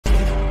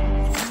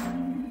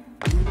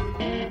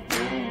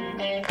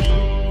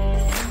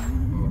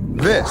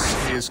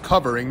This is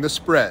Covering the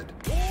Spread,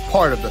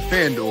 part of the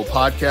FanDuel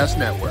Podcast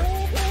Network.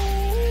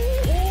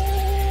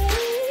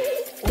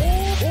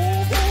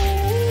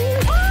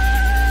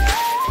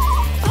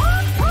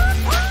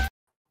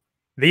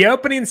 The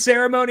opening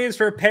ceremonies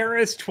for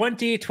Paris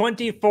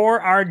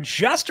 2024 are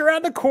just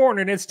around the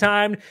corner, and it's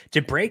time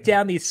to break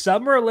down these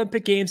Summer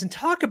Olympic Games and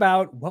talk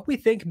about what we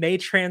think may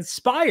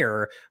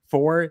transpire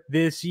for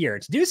this year.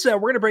 To do so,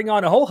 we're going to bring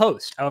on a whole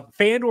host of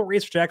FanDuel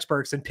Research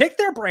experts and pick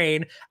their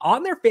brain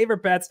on their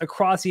favorite bets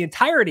across the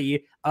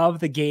entirety of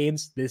the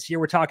games this year.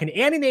 We're talking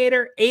Annie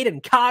Nader,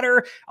 Aidan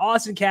Cotter,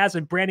 Austan Kas,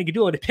 and Brandon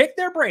Gdula to pick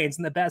their brains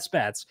on the best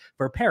bets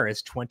for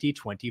Paris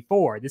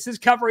 2024. This is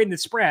Covering the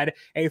Spread,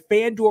 a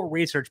FanDuel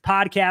Research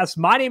podcast.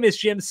 My name is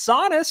Jim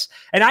Saunas,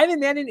 and I'm the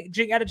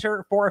managing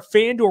editor for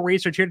FanDuel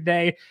Research here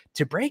today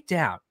to break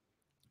down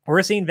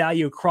we're seeing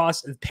value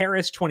across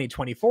Paris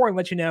 2024 and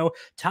let you know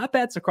top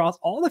bets across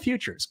all the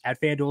futures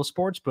at FanDuel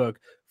Sportsbook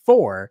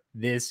for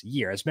this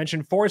year. As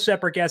mentioned, 4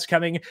 separate guests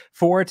coming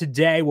for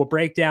today. We'll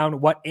break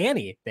down what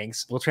Annie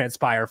thinks will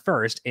transpire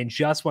first in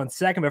just 1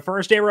 second. But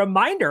first, a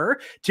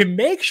reminder to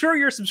make sure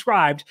you're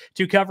subscribed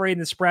to Covering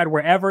the Spread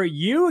wherever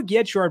you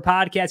get your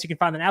podcasts. You can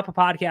find an Apple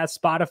Podcast,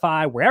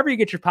 Spotify, wherever you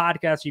get your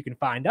podcasts, you can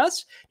find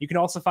us. You can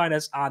also find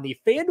us on the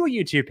FanDuel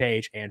YouTube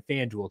page and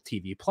FanDuel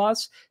TV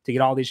Plus to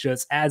get all these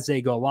shows as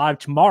they go live.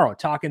 Tomorrow,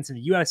 talking some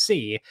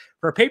UFC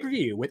for a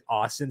pay-per-view with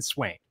Austin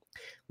Swain.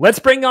 Let's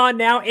bring on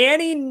now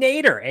Annie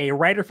Nader, a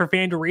writer for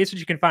FanDuel Research.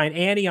 You can find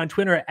Annie on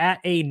Twitter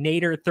at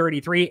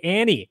 @Nader33.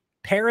 Annie,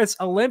 Paris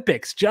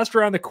Olympics just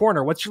around the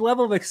corner. What's your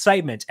level of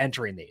excitement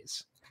entering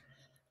these?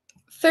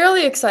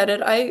 Fairly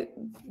excited. I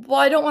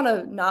don't want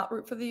to not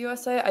root for the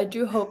USA. I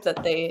do hope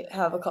that they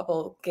have a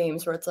couple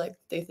games where it's like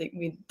they think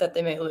that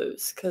they may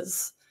lose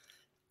because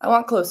I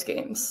want close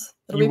games.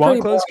 You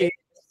want close games.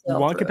 You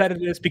want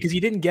competitiveness because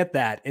you didn't get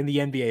that in the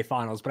NBA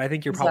Finals, but I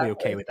think you're probably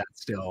okay with that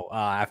still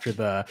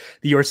after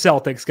your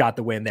Celtics got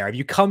the win there. Have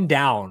you come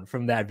down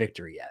from that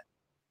victory yet?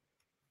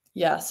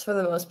 Yes, for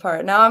the most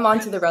part. Now I'm on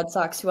to the Red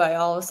Sox, who I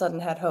all of a sudden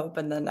had hope,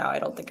 and then now I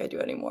don't think I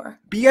do anymore.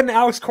 Be an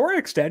Alex Cora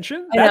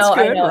extension. That's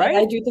good, right?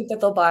 I do think that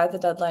they'll buy at the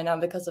deadline now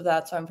because of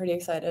that, so I'm pretty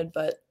excited.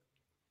 But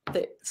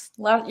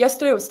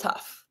yesterday was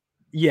tough.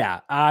 Yeah,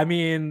 I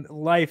mean,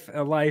 life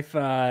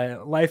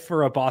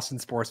for a Boston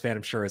sports fan,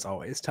 I'm sure, is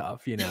always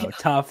tough. You know,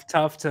 tough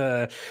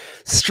to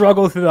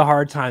struggle through the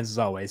hard times as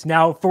always.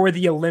 Now, for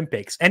the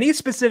Olympics, any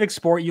specific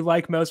sport you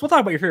like most? We'll talk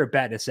about your favorite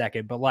bet in a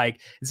second, but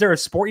is there a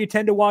sport you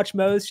tend to watch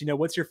most? You know,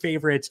 what's your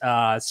favorite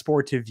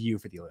sport to view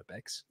for the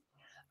Olympics?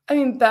 I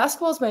mean,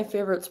 basketball is my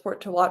favorite sport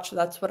to watch. So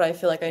that's what I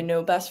feel like I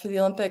know best for the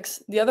Olympics.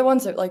 The other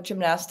ones are like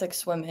gymnastics,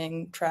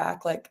 swimming,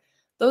 track.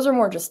 Those are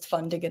more just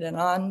fun to get in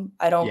on.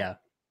 I don't. Yeah.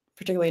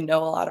 Particularly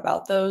know a lot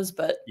about those,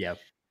 but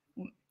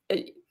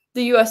the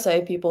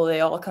USA people, they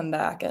all come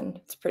back and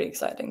it's pretty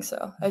exciting.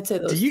 So I'd say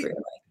those three.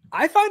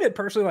 I find it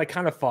personally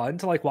kind of fun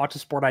to watch a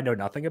sport I know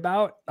nothing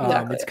about.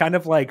 Exactly. It's kind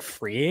of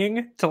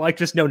freeing to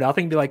just know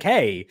nothing, be like,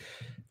 hey,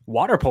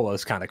 water polo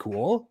is kind of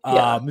cool.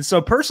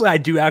 So personally, I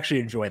do actually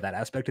enjoy that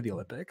aspect of the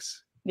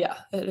Olympics. Yeah,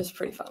 it is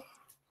pretty fun.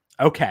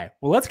 Okay,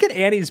 well, let's get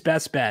Annie's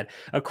best bet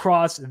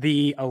across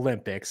the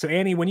Olympics. So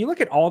Annie, when you look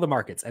at all the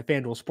markets at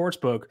FanDuel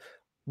Sportsbook,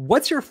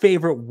 what's your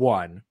favorite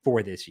one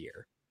for this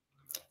year?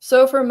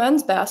 So for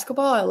men's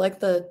basketball, I like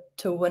the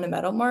to win a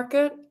medal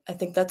market. I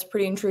think that's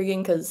pretty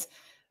intriguing because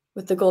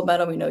with the gold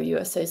medal, we know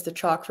USA is the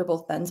chalk for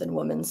both men's and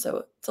women's,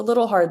 so it's a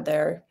little hard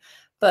there.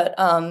 But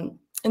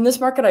in this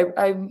market,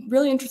 I'm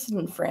really interested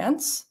in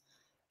France.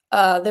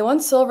 They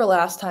won silver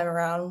last time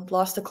around,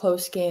 lost a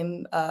close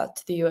game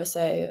to the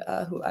USA,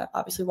 who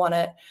obviously won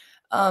it.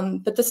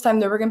 But this time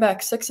they're bringing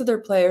back 6 of their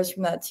players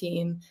from that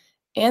team,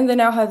 and they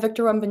now have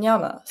Victor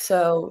Wembanyama.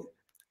 So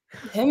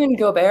him and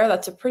Gobert,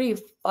 that's a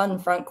pretty fun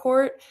front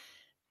court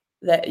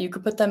that you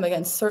could put them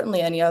against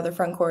certainly any other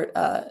front court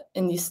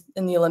in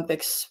the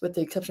Olympics, with the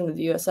exception of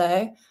the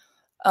USA.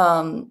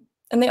 And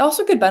they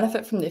also could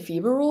benefit from the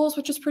FIBA rules,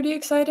 which is pretty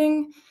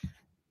exciting.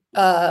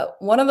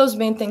 One of those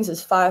main things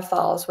is 5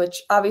 fouls,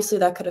 which obviously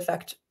that could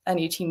affect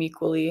any team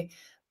equally.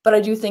 But I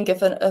do think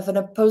if an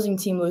opposing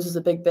team loses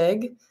a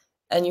big,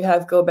 and you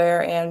have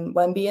Gobert and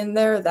Wemby in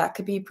there, that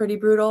could be pretty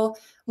brutal.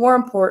 More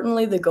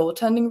importantly, the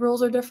goaltending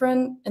rules are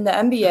different. In the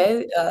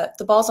NBA,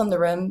 the ball's on the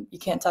rim, you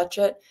can't touch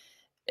it.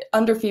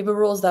 Under FIBA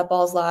rules, that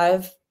ball's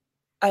live.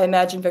 I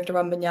imagine Victor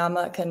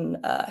Wembanyama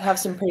can have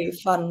some pretty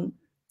fun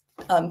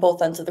on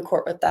both ends of the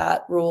court with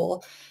that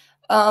rule.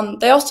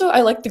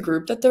 I like the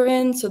group that they're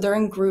in. So they're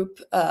in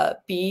Group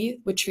B,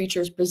 which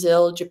features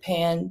Brazil,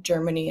 Japan,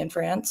 Germany, and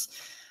France.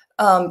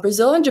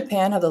 Brazil and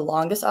Japan have the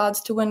longest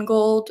odds to win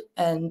gold,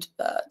 and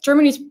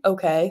Germany's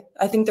okay.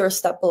 I think they're a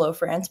step below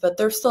France, but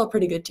they're still a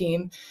pretty good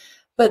team.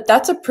 But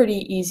that's a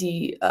pretty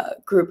easy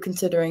group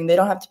considering they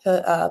don't have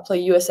to play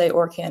USA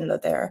or Canada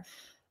there.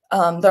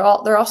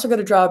 They're also going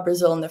to draw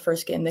Brazil in the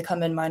first game. They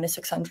come in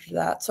 -600 to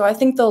that. So I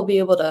think they'll be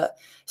able to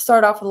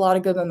start off with a lot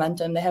of good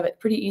momentum. They have a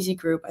pretty easy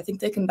group. I think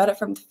they can bet it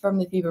from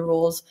the FIBA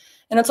rules.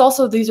 And it's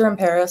also, these are in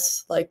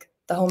Paris, the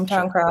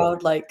hometown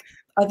crowd.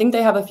 I think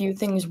they have a few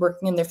things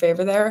working in their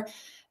favor there.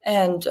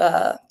 And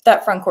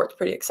that front court's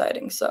pretty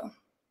exciting. So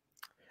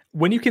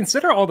when you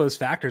consider all those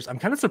factors, I'm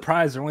kind of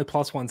surprised they're only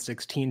plus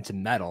 116 to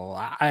medal.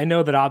 I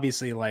know that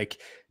obviously like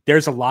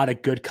there's a lot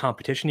of good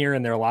competition here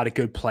and there are a lot of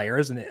good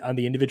players on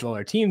the individual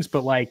other teams,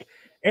 but like,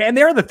 and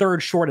they're the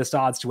third shortest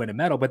odds to win a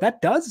medal, but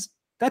that does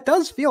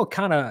feel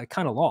kind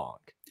of long.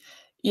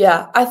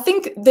 Yeah, I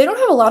think they don't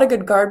have a lot of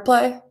good guard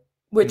play,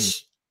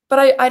 which,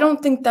 but I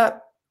don't think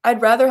that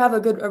I'd rather have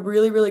a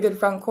really, really good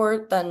front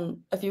court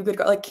than a few good,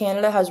 like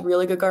Canada has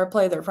really good guard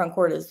play. Their front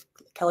court is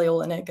Kelly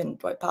Olynyk and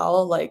Dwight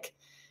Powell. Like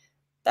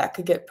that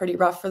could get pretty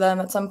rough for them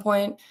at some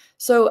point.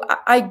 So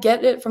I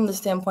get it from the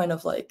standpoint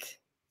of like,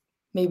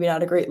 maybe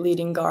not a great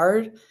leading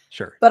guard.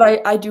 Sure. But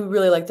I do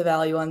really like the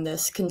value on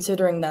this,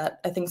 considering that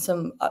I think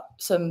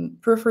some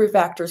periphery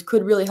factors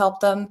could really help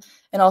them.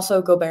 And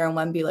also Gobert and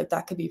Wemby, like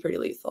that could be pretty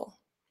lethal.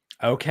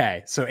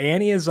 Okay, so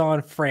Annie is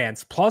on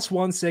France plus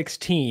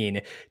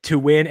 116 to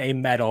win a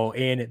medal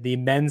in the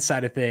men's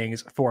side of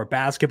things for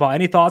basketball.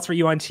 Any thoughts for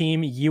you on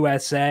Team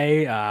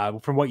USA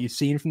from what you've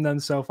seen from them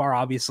so far?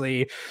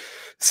 Obviously,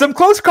 some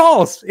close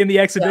calls in the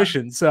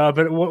exhibitions,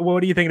 but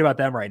what are you thinking about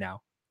them right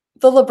now?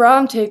 The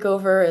LeBron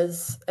takeover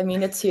is, I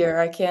mean, it's here.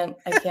 I can't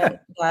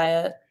buy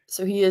it.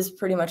 So he is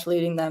pretty much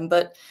leading them.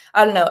 But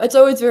I don't know. It's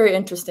always very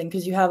interesting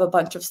because you have a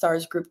bunch of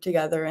stars grouped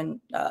together,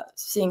 and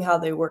seeing how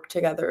they work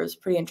together is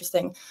pretty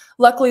interesting.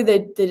 Luckily, they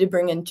did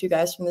bring in two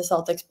guys from the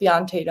Celtics.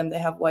 Beyond Tatum, they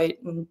have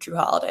White and Drew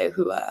Holiday,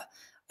 who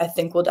I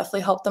think will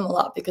definitely help them a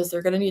lot because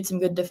they're going to need some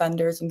good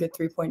defenders and good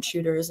three-point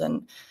shooters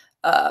and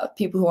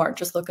people who aren't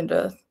just looking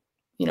to,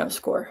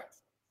 score.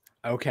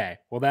 Okay,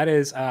 well,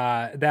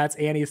 that's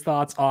Annie's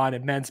thoughts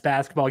on men's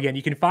basketball. Again,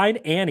 you can find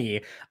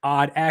Annie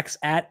on X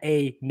at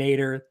A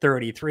Nader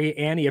 33.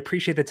 Annie,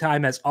 appreciate the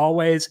time as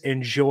always.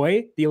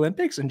 Enjoy the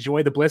Olympics.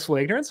 Enjoy the blissful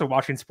ignorance of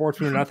watching sports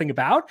we know nothing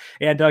about.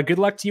 And good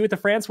luck to you with the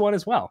France one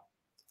as well.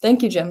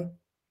 Thank you, Jim.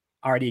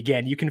 Alrighty,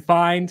 again, you can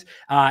find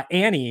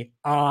Annie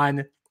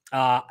on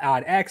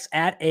X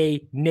at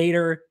A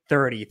Nader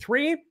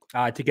 33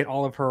 to get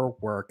all of her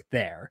work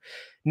there.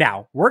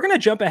 Now, we're going to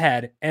jump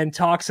ahead and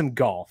talk some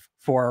golf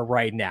for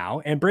right now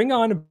and bring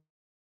on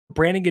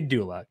Brandon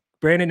Gdula.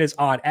 Brandon is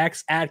on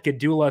X at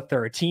Gdula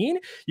 13.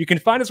 You can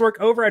find his work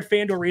over at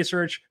FanDuel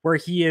Research, where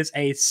he is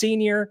a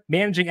senior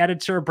managing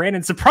editor.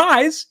 Brandon,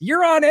 surprise,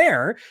 you're on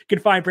air. You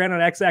can find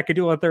Brandon on X at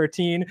Gdula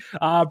 13.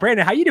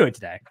 Brandon, how you doing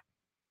today?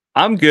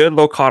 I'm good. A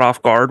little caught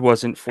off guard.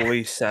 Wasn't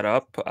fully set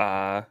up.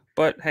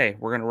 But hey,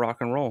 we're going to rock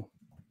and roll.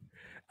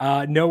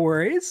 No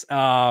worries.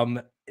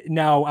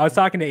 Now, I was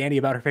talking to Annie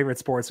about her favorite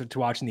sports to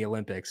watch in the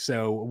Olympics.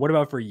 So what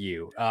about for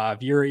you?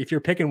 If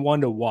you're picking one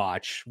to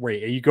watch,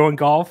 wait, are you going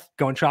golf?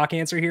 Going chalk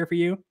answer here for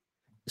you?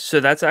 So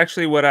that's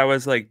actually what I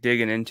was like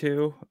digging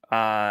into.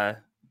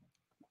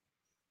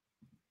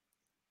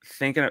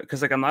 Thinking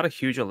because like I'm not a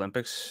huge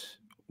Olympics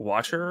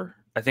watcher.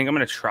 I think I'm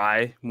going to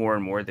try more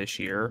and more this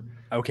year.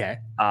 Okay.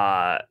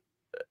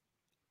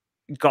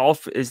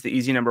 Golf is the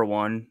easy number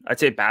one. I'd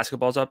say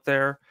basketball's up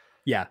there.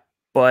 Yeah.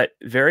 But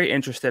very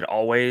interested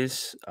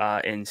always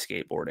in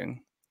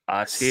skateboarding.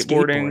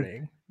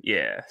 Skateboarding.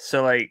 Yeah.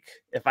 So like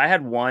if I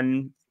had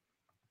one,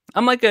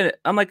 I'm like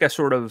a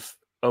sort of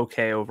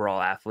okay overall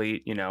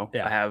athlete, Yeah.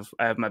 I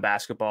have my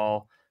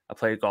basketball, I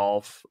play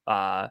golf.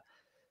 But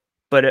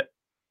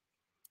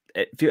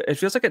it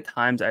feels like at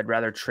times I'd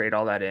rather trade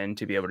all that in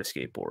to be able to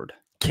skateboard.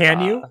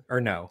 Can you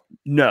or no?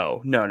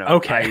 No.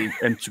 Okay.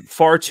 I am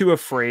far too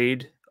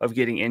afraid of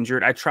getting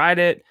injured. I tried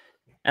it.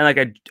 And like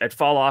I'd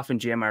fall off and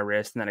jam my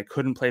wrist, and then I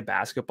couldn't play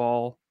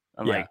basketball.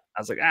 And I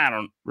was like, I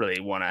don't really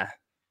want to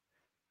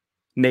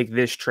make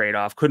this trade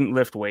off. Couldn't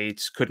lift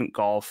weights, couldn't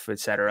golf,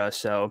 etc.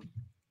 So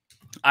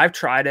I've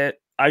tried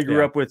it. I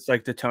grew up with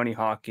like the Tony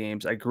Hawk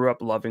games. I grew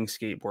up loving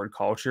skateboard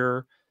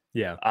culture.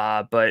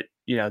 Yeah. But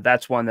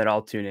that's one that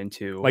I'll tune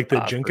into. Like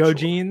the Junko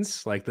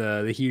jeans, like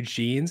the huge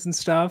jeans and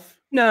stuff.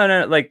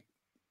 No. Like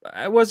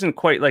I wasn't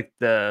quite like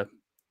the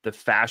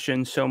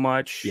fashion so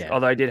much. Yeah.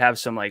 Although I did have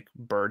some like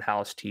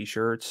Birdhouse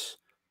t-shirts.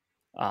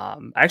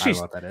 Actually, I don't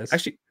know what that is.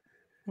 Actually,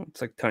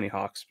 it's like Tony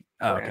Hawk's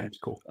brand. Okay,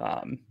 cool.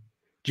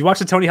 Did you watch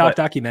the Tony Hawk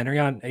documentary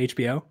on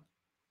HBO?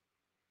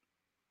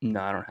 No,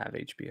 I don't have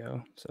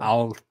HBO.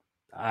 So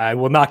I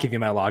will not give you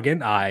my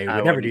login. I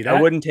would never do that.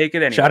 I wouldn't take it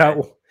anyway. Shout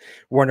out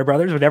Warner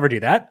Brothers, would never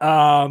do that.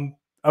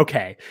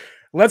 Okay.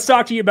 Let's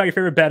talk to you about your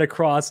favorite bet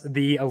across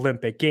the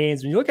Olympic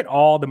Games. When you look at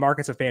all the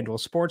markets of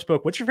FanDuel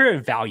Sportsbook, what's your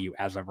favorite value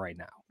as of right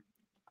now?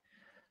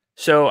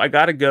 So I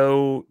got to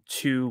go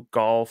to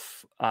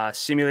golf,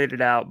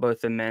 simulated out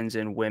both the men's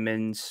and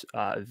women's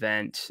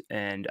event,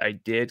 and I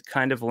did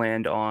kind of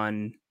land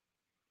on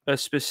a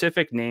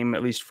specific name,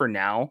 at least for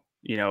now.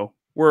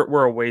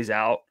 We're a ways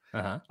out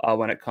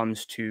when it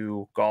comes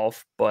to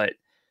golf, but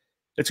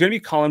it's going to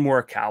be Colin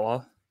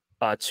Morikawa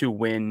to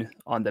win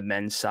on the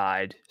men's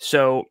side.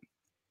 So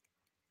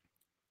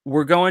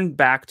we're going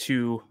back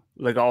to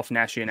Le Golf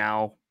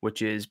National,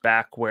 which is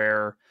back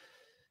where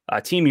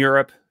Team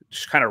Europe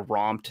just kind of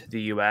romped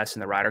the U.S. in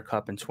the Ryder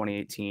Cup in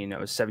 2018. It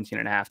was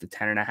 17.5 to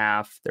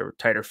 10.5. There were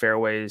tighter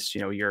fairways,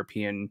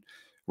 European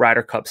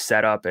Ryder Cup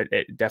setup.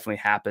 It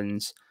definitely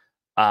happens.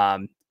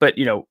 But But,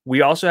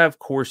 we also have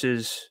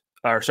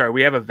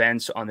we have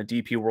events on the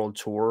DP World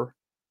Tour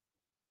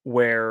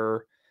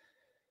where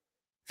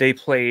they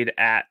played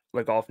at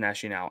Le Golf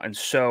National. And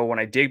so when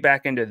I dig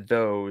back into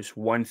those,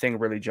 one thing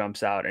really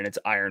jumps out, and it's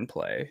iron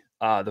play.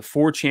 The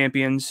 4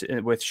 champions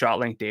with shot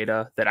length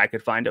data that I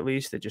could find, at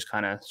least, that just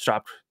kind of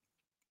stopped.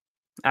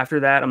 After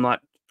that, I'm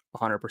not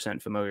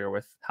 100% familiar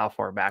with how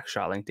far back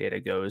shot length data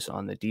goes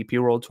on the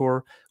DP World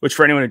Tour, which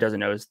for anyone who doesn't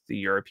know is the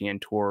European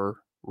Tour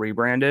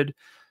rebranded.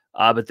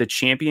 But the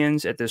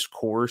champions at this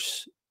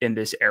course in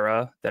this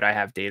era that I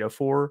have data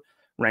for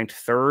ranked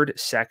 3rd,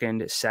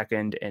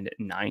 2nd, and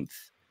 9th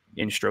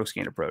in strokes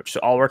gained approach.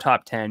 So all were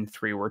top 10,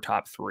 3 were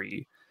top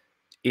 3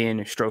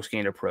 in strokes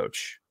gained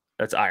approach.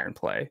 That's iron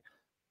play.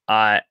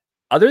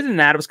 Other than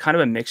that, it was kind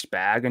of a mixed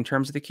bag in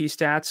terms of the key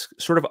stats,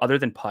 sort of other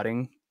than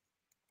putting.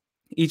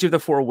 Each of the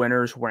 4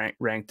 winners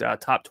ranked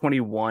top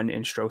 21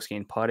 in strokes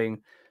gained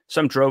putting.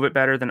 Some drove it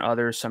better than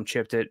others. Some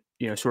chipped it,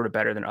 sort of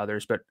better than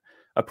others. But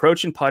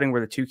approach and putting were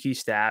the 2 key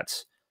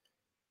stats.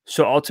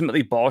 So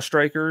ultimately, ball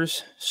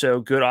strikers, so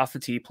good off the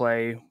tee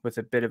play with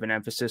a bit of an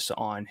emphasis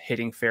on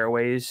hitting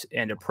fairways,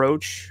 and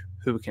approach,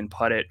 who can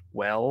putt it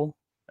well,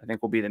 I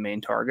think will be the main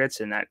targets.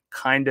 And that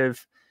kind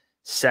of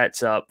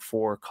sets up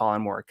for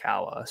Collin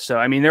Morikawa. So,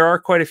 I mean, there are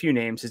quite a few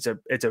names. It's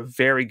a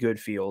very good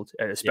field,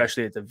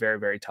 especially at the very,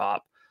 very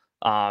top.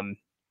 I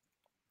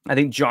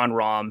think Jon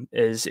Rahm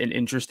is an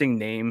interesting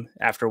name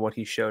after what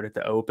he showed at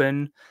the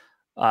Open.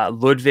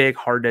 Ludwig,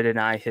 hard to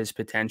deny his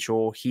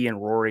potential. He and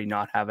Rory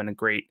not having a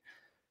great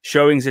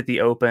showings at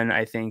the Open,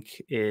 I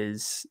think,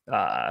 is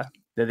that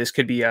this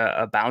could be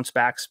a bounce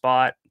back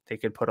spot. They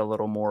could put a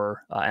little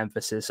more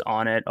emphasis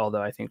on it,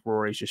 although I think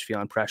Rory's just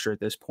feeling pressure at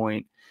this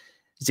point.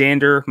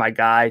 Xander, my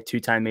guy,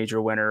 2-time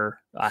major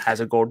winner, has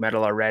a gold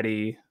medal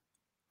already.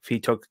 If he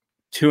took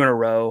 2 in a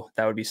row,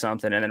 that would be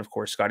something. And then, of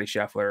course, Scotty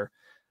Scheffler,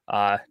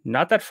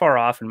 not that far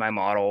off in my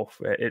model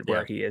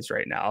where he is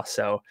right now.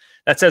 So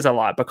that says a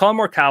lot. But Collin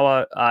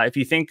Morikawa, if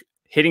you think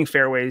hitting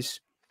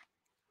fairways,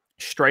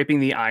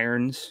 striping the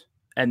irons,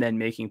 and then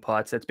making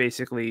putts, that's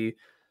basically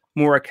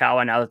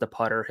Morikawa now that the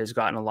putter has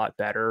gotten a lot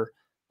better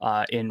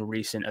in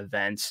recent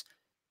events.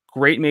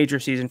 Great major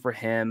season for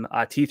him.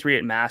 T3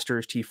 at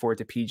Masters, T4 at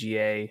the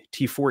PGA,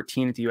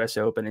 T14 at the US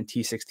Open, and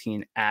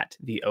T16 at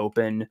the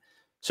Open.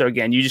 So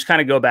again, you just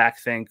kind of go back,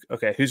 think,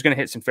 okay, who's going to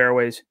hit some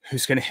fairways,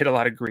 who's going to hit a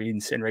lot of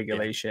greens in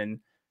regulation,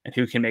 and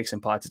who can make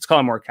some putts. It's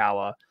Collin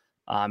Morikawa.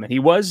 And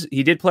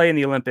he did play in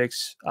the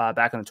Olympics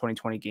back in the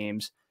 2020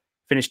 games,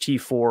 finished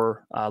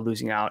T4,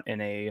 losing out in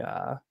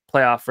a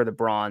playoff for the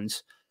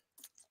bronze,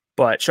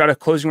 but shot a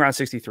closing round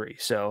 63.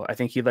 So I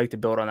think he'd like to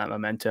build on that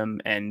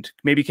momentum and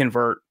maybe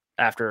convert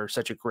after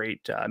such a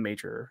great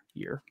major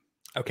year.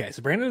 Okay,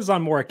 so Brandon is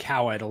on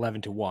Morikawa at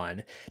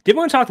 11-1. Did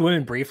want to talk to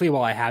women briefly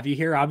while I have you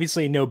here.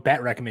 Obviously, no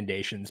bet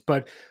recommendations,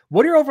 but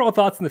what are your overall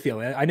thoughts on the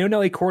field? I know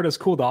Nelly Korda's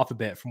cooled off a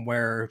bit from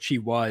where she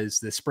was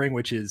this spring,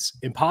 which is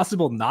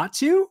impossible not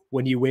to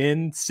when you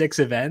win 6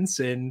 events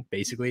in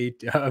basically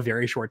a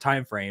very short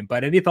time frame.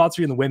 But any thoughts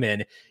for you on the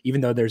women, even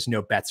though there's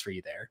no bets for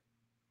you there?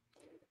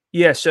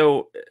 Yeah,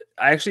 so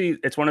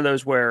it's one of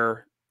those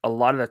where a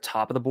lot of the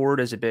top of the board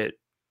is a bit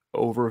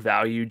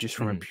overvalued just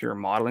from a pure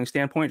modeling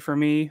standpoint for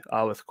me,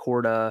 with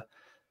Korda,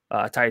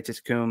 Tai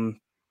Titskum,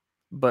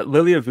 but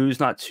Lilia Vu's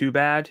not too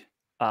bad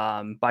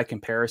by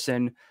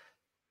comparison.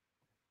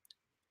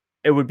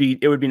 It would be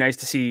nice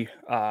to see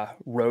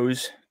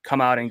Rose come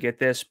out and get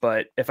this,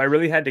 but if I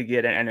really had to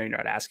get it, I know you're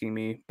not asking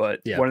me, but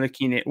one of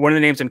the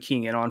names I'm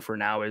keying in on for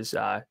now is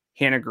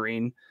Hannah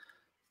Green.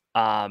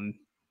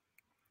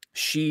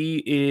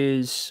 She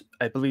is,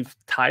 I believe,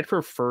 tied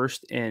for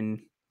first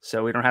in.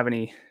 So we don't have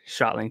any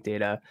shot length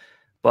data,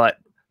 but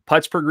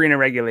putts per green in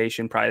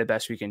regulation, probably the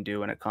best we can do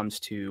when it comes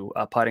to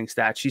putting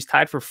stats. She's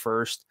tied for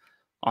first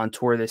on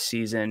tour this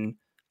season.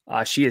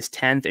 She is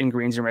 10th in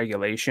greens in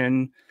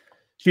regulation.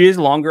 She is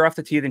longer off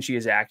the tee than she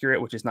is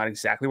accurate, which is not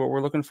exactly what we're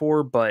looking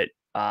for. But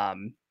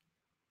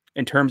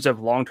in terms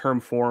of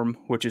long-term form,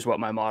 which is what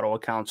my model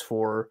accounts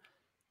for,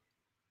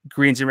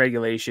 greens in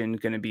regulation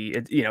going to be,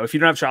 if you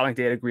don't have shot length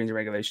data, greens in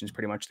regulation is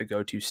pretty much the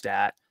go-to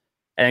stat.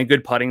 And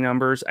good putting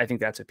numbers, I think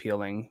that's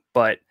appealing.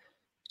 But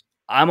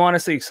I'm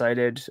honestly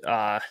excited.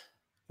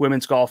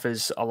 Women's golf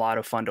is a lot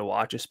of fun to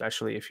watch,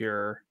 especially if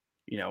you're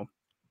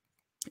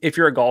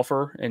a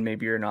golfer and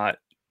maybe you're not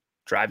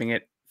driving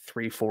it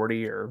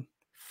 340 or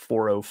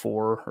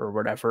 404 or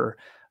whatever.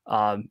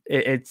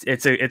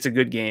 It's a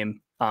good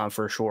game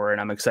for sure,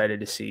 and I'm excited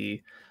to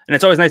see. And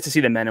it's always nice to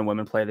see the men and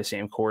women play the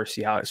same course,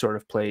 see how it sort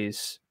of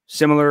plays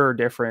similar or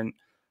different.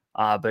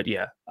 But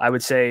yeah, I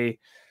would say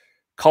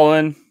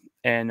Colin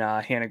and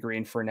Hannah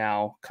Green for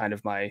now, kind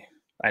of I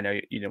know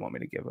you didn't want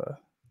me to give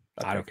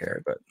I don't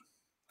care, but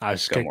I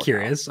was just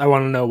curious. I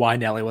want to know why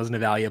Nelly wasn't a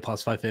value at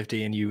plus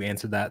 550, and you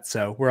answered that.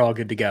 So we're all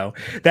good to go.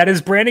 That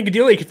is Brandon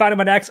Gdula. You can find him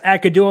on X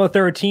at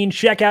Gdula13.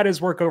 Check out his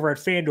work over at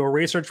FanDuel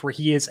Research, where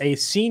he is a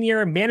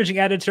senior managing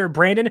editor.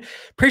 Brandon,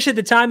 appreciate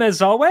the time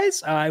as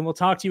always. And we'll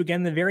talk to you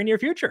again in the very near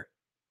future.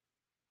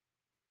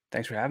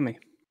 Thanks for having me.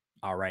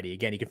 Alrighty.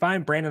 Again, you can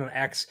find Brandon on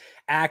X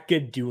at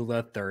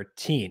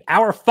Gdula13.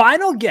 Our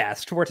final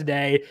guest for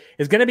today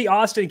is going to be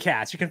Austan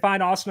Kas. You can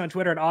find Austan on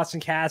Twitter at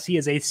Austan Kas. He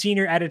is a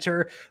senior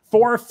editor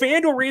for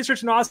FanDuel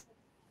Research. And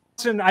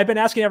Austan, I've been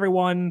asking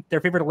everyone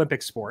their favorite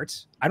Olympic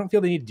sports. I don't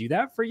feel the need to do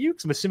that for you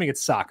because I'm assuming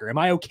it's soccer. Am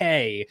I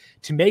okay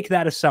to make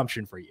that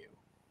assumption for you?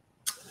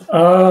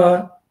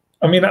 I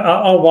mean,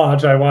 I'll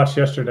watch. I watched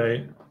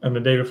yesterday and the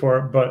day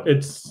before, but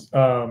it's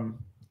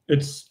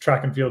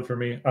track and field for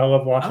me. I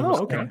love watching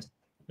the stunts.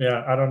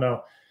 Yeah, I don't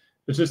know.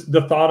 It's just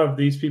the thought of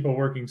these people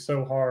working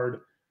so hard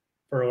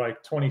for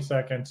like 20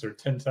 seconds or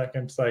 10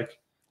 seconds, like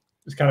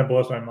it kind of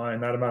blows my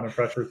mind, that amount of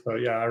pressure. So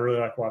yeah, I really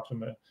like watching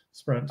the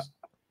sprints.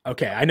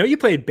 Okay. I know you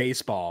played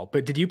baseball,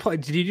 but did you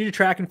do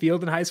track and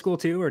field in high school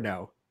too, or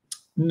no?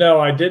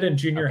 No, I did in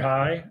junior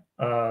high.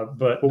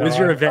 But what was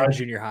your event in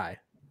junior high?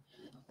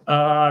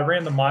 I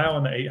ran the mile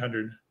and the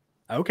 800.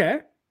 Okay.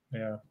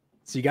 Yeah.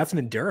 So you got some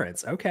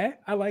endurance. Okay.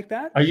 I like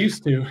that. I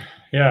used to.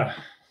 Yeah.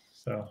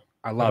 So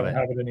I love it. I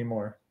don't have it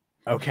anymore.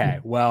 Okay.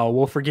 Well,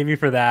 we'll forgive you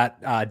for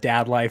that.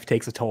 Dad life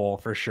takes a toll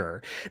for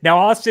sure. Now,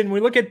 Austan, when we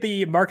look at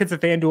the markets of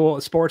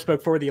FanDuel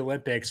Sportsbook for the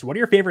Olympics,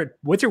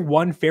 what's your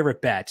one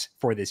favorite bet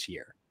for this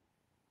year?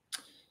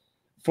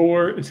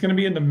 It's going to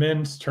be in the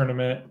men's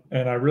tournament,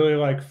 and I really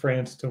like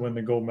France to win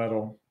the gold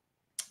medal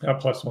at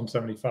plus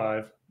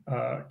 175.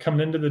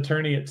 Coming into the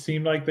tourney, it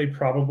seemed like they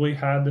probably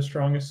had the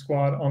strongest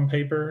squad on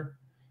paper.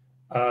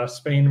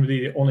 Spain would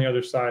be the only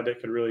other side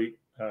that could really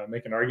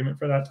make an argument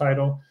for that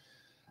title.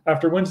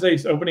 After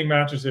Wednesday's opening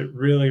matches, it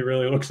really,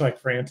 really looks like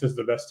France is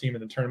the best team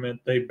in the tournament.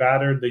 They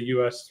battered the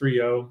U.S.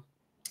 3-0.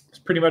 It's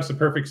pretty much the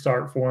perfect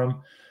start for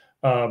them.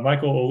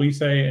 Michael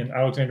Olise and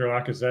Alexandre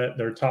Lacazette,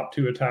 their top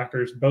two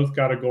attackers, both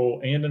got a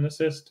goal and an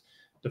assist.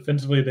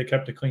 Defensively, they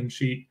kept a clean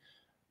sheet.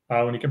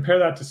 When you compare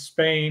that to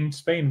Spain,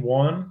 Spain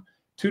won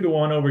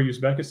 2-1 over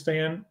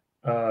Uzbekistan,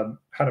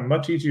 had a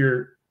much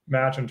easier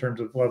match in terms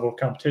of level of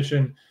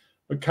competition,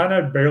 but kind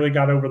of barely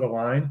got over the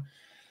line.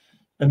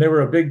 And they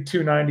were a big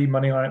 -290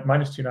 money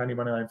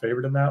line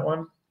favorite in that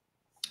one.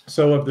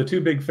 So of the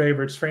two big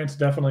favorites, France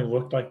definitely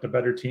looked like the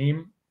better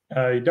team.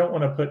 You don't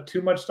want to put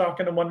too much stock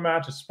into one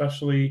match,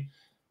 especially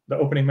the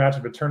opening match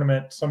of a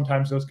tournament.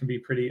 Sometimes those can be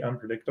pretty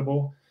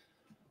unpredictable.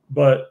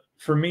 But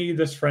for me,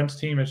 this French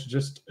team is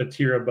just a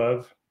tier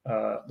above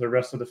the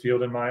rest of the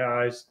field in my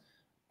eyes.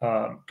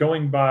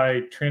 Going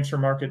by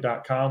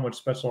transfermarket.com, which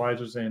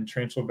specializes in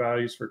transfer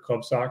values for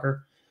club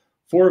soccer,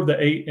 4 of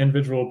the 8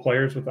 individual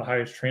players with the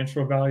highest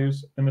transfer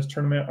values in this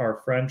tournament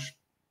are French.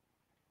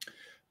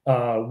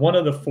 One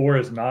of the 4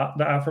 is not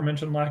the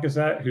aforementioned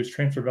Lacazette, whose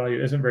transfer value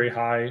isn't very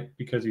high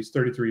because he's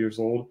 33 years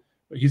old.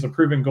 But he's a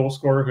proven goal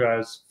scorer who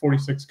has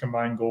 46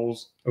 combined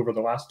goals over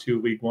the last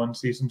 2 League One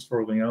seasons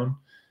for Lyon.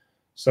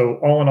 So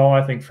all in all,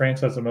 I think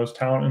France has the most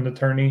talent in the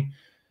tourney.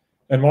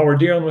 And while we're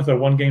dealing with a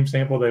one-game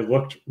sample, they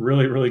looked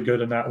really, really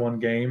good in that one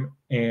game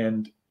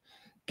and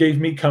gave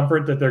me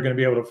comfort that they're going to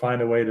be able to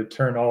find a way to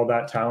turn all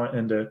that talent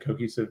into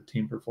cohesive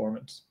team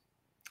performance.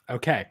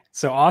 Okay,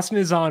 so Austan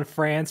is on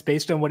France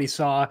based on what he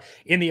saw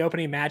in the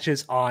opening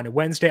matches on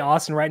Wednesday.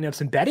 Austan writing up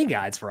some betting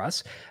guides for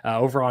us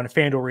over on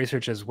FanDuel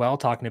Research as well,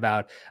 talking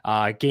about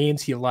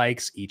games he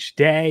likes each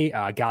day.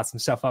 Got some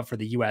stuff up for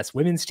the U.S.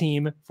 women's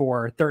team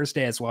for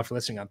Thursday as well if you're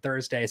listening on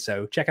Thursday.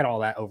 So check out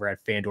all that over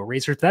at FanDuel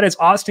Research. That is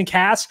Austan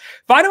Kas.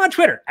 Find him on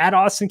Twitter at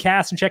Austan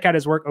Kas and check out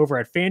his work over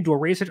at FanDuel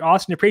Research.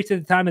 Austan, appreciate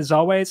the time as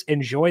always.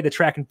 Enjoy the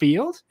track and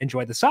field.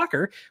 Enjoy the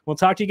soccer. We'll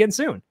talk to you again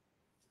soon.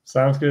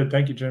 Sounds good.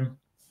 Thank you, Jim.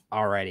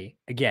 Alrighty.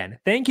 Again,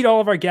 thank you to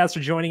all of our guests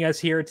for joining us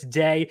here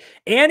today.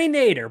 Annie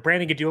Nader,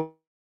 Brandon Gdula,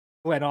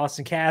 and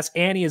Austan Kas.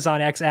 Annie is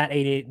on X at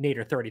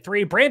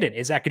Nader33. Brandon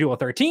is at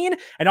Gdula13.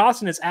 And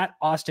Austan is at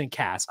Austan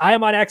Kas. I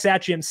am on X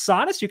at Jim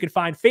Sonis. You can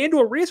find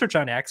FanDuel Research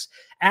on X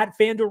at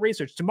FanDuel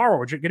Research. Tomorrow,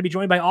 we're going to be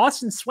joined by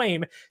Austin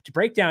Swaim to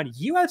break down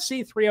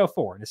UFC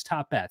 304 and his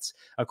top bets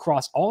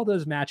across all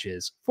those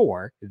matches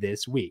for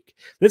this week.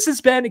 This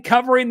has been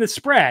Covering the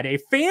Spread, a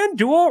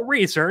FanDuel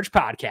Research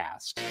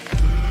podcast.